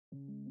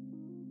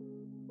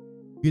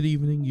Good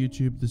evening,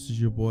 YouTube. This is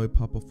your boy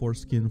Papa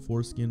Foreskin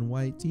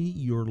YT,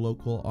 your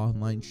local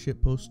online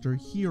shitposter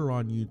here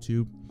on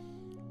YouTube.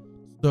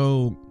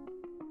 So,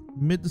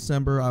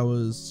 mid-December, I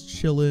was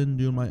chilling,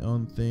 doing my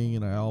own thing,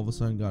 and I all of a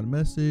sudden got a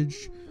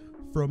message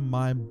from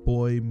my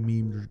boy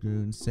Meme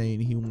Dragoon saying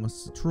he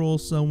wants to troll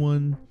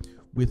someone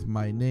with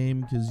my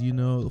name, because you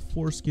know,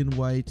 Foreskin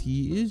YT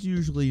is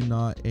usually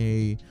not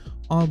a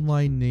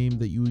online name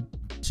that you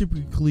would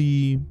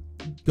typically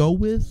go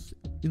with,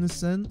 in a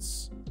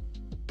sense.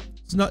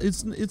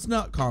 It's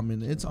not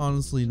common. It's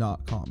honestly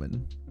not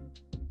common.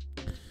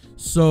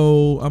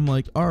 So I'm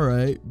like, all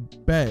right,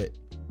 bet.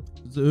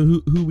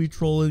 So who we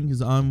trolling?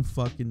 Because I'm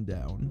fucking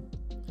down.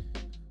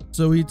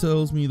 So he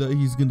tells me that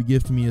he's gonna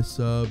gift me a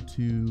sub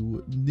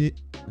to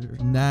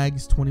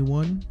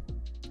Nagzz21.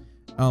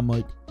 I'm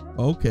like,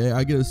 okay,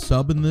 I get a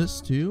sub in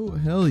this too?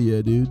 Hell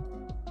yeah, dude.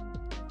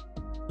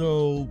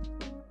 So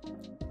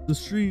the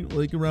stream,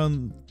 like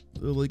around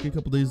like a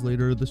couple days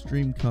later, the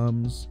stream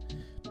comes.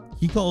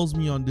 He calls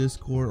me on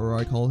Discord, or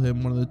I call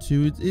him, one of the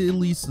two. It's at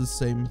least the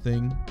same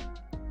thing.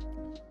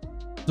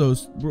 So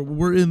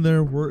we're in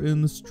there, we're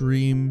in the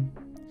stream.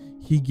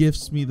 He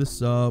gifts me the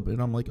sub,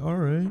 and I'm like, all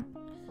right,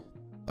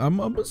 I'm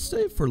gonna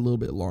stay for a little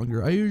bit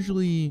longer. I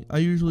usually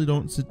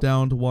don't sit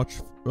down to watch.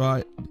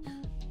 I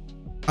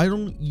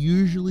don't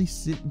usually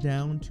sit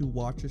down to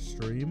watch a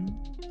stream.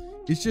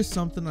 It's just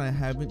something I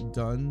haven't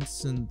done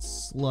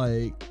since,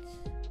 like,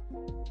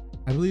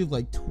 I believe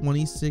like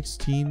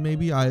 2016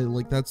 maybe.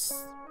 That's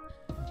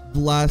the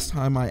last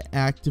time I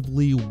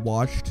actively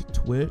watched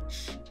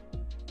Twitch.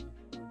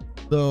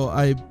 Though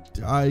I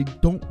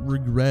don't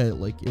regret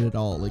like it at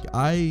all. Like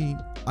I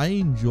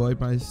enjoyed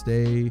my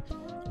stay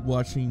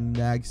watching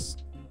Nagzz.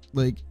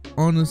 Like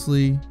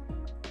honestly,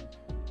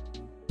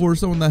 for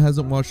someone that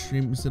hasn't watched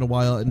streams in a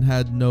while and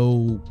had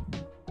no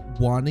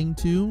wanting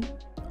to,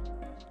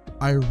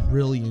 I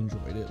really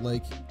enjoyed it.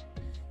 Like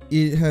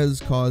it has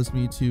caused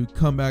me to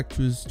come back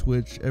to his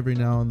Twitch every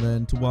now and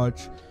then to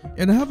watch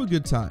and have a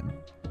good time.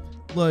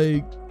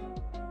 Like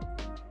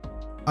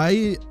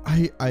I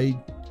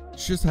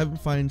just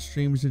haven't find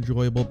streams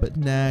enjoyable, but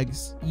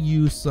Nagzz,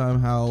 you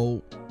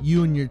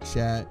and your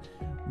chat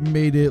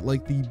made it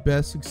like the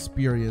best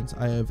experience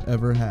I have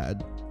ever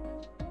had.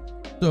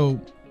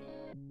 So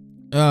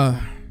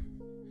I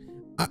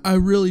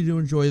really do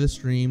enjoy the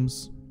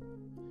streams.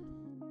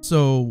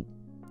 So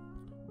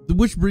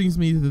which brings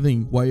me to the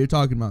thing, why you're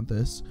talking about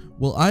this.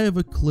 Well, I have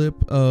a clip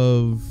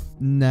of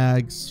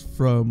Nagzz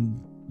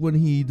from when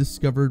he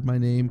discovered my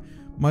name.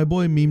 My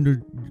boy okay,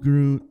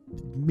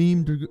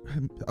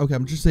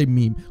 I'm just saying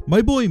Meme.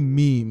 My boy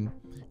Meme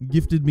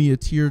gifted me a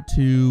tier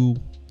 2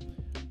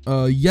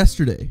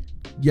 yesterday.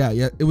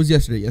 Yeah, it was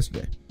yesterday.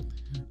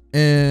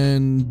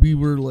 And we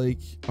were like,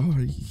 oh,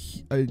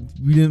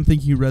 we didn't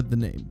think he read the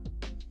name.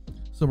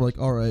 So we're like,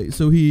 all right.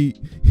 So he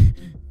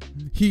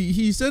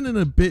sent in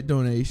a bit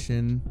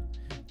donation,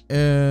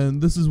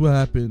 and this is what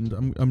happened.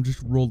 I'm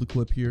just roll the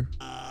clip here.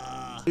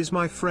 Is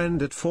my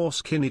friend at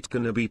Foreskin it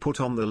gonna be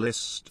put on the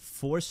list?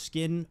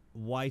 Foreskin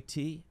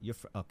YT?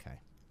 Okay.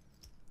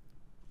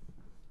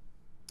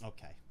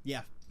 Okay.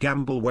 Yeah.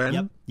 Gamble when?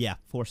 Yep. Yeah.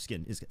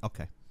 Foreskin is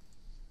okay.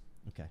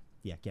 Okay.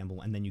 Yeah. Gamble,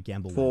 and then you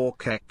gamble. For when.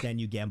 keck. Then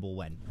you gamble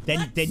when.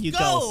 Then you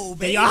go.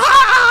 Then you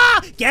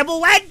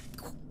gamble when.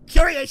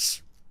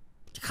 Curious.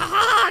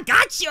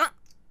 Gotcha.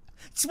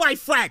 It's my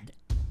friend.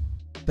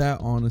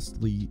 That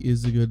honestly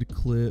is a good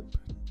clip.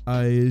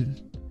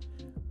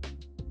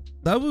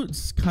 That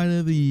was kind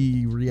of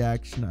the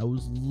reaction I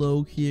was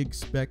low-key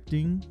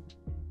expecting.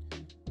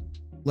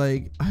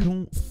 Like, I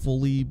don't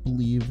fully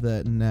believe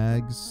that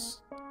Nagzz...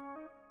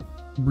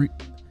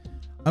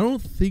 I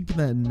don't think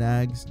that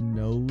Nagzz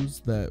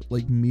knows that,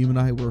 like, Meme and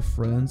I were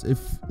friends.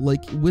 If,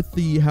 like, with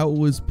how it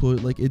was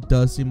put, like, it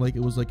does seem like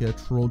it was, like, a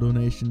troll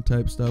donation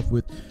type stuff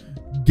with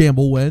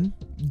gamble when.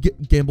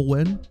 Gamble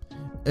when.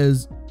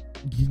 As,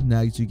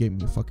 Nagzz, you gave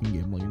me a fucking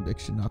gambling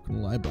addiction, not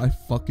gonna lie, but I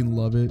fucking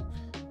love it.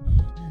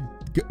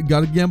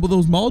 Gotta gamble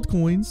those mold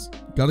coins.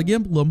 Gotta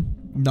gamble them.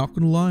 Not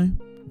gonna lie.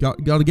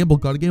 Gotta gamble.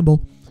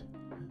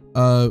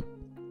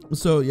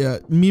 So yeah,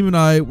 Meme and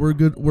I, we're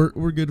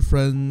good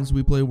friends.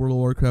 We play World of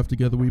Warcraft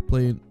together. We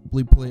play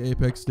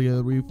Apex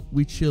together.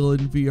 We chill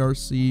in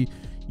VRC.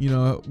 You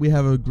know, we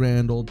have a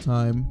grand old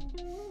time.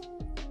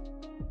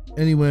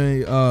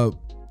 Anyway,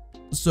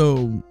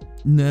 so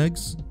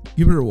Nagzz,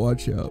 you better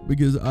watch out,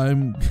 because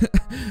I'm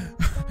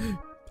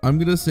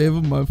gonna save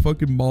him my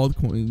fucking mold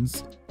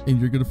coins. And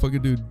you're gonna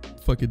fucking do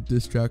fucking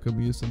diss track on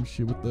me or some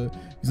shit with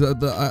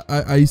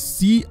I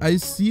see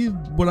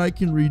what I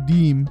can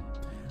redeem.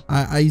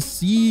 I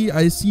see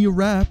a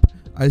rap.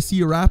 I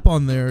see a rap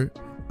on there.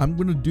 I'm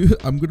gonna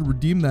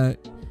redeem that.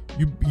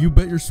 You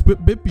bet your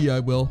spit bippy I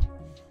will.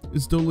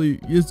 It's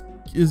totally it's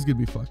gonna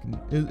be fucking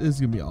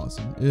it's gonna be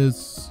awesome.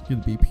 It's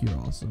gonna be pure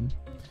awesome.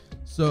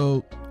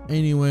 So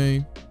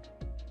anyway,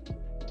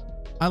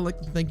 I'd like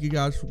to thank you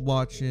guys for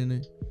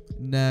watching.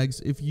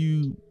 Nagzz, if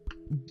you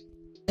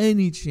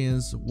any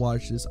chance to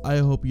watch this, I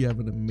hope you have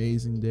an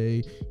amazing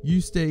day. You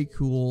stay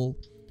cool.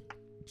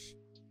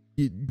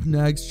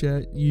 Nagzz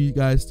chat, you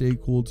guys stay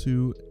cool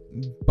too.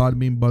 Bada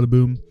bing, bada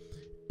boom.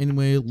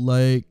 Anyway,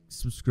 like,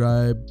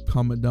 subscribe,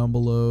 comment down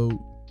below.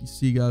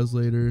 See you guys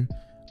later.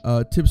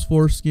 Tips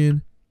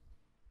Foreskin.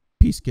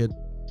 Peace, kid.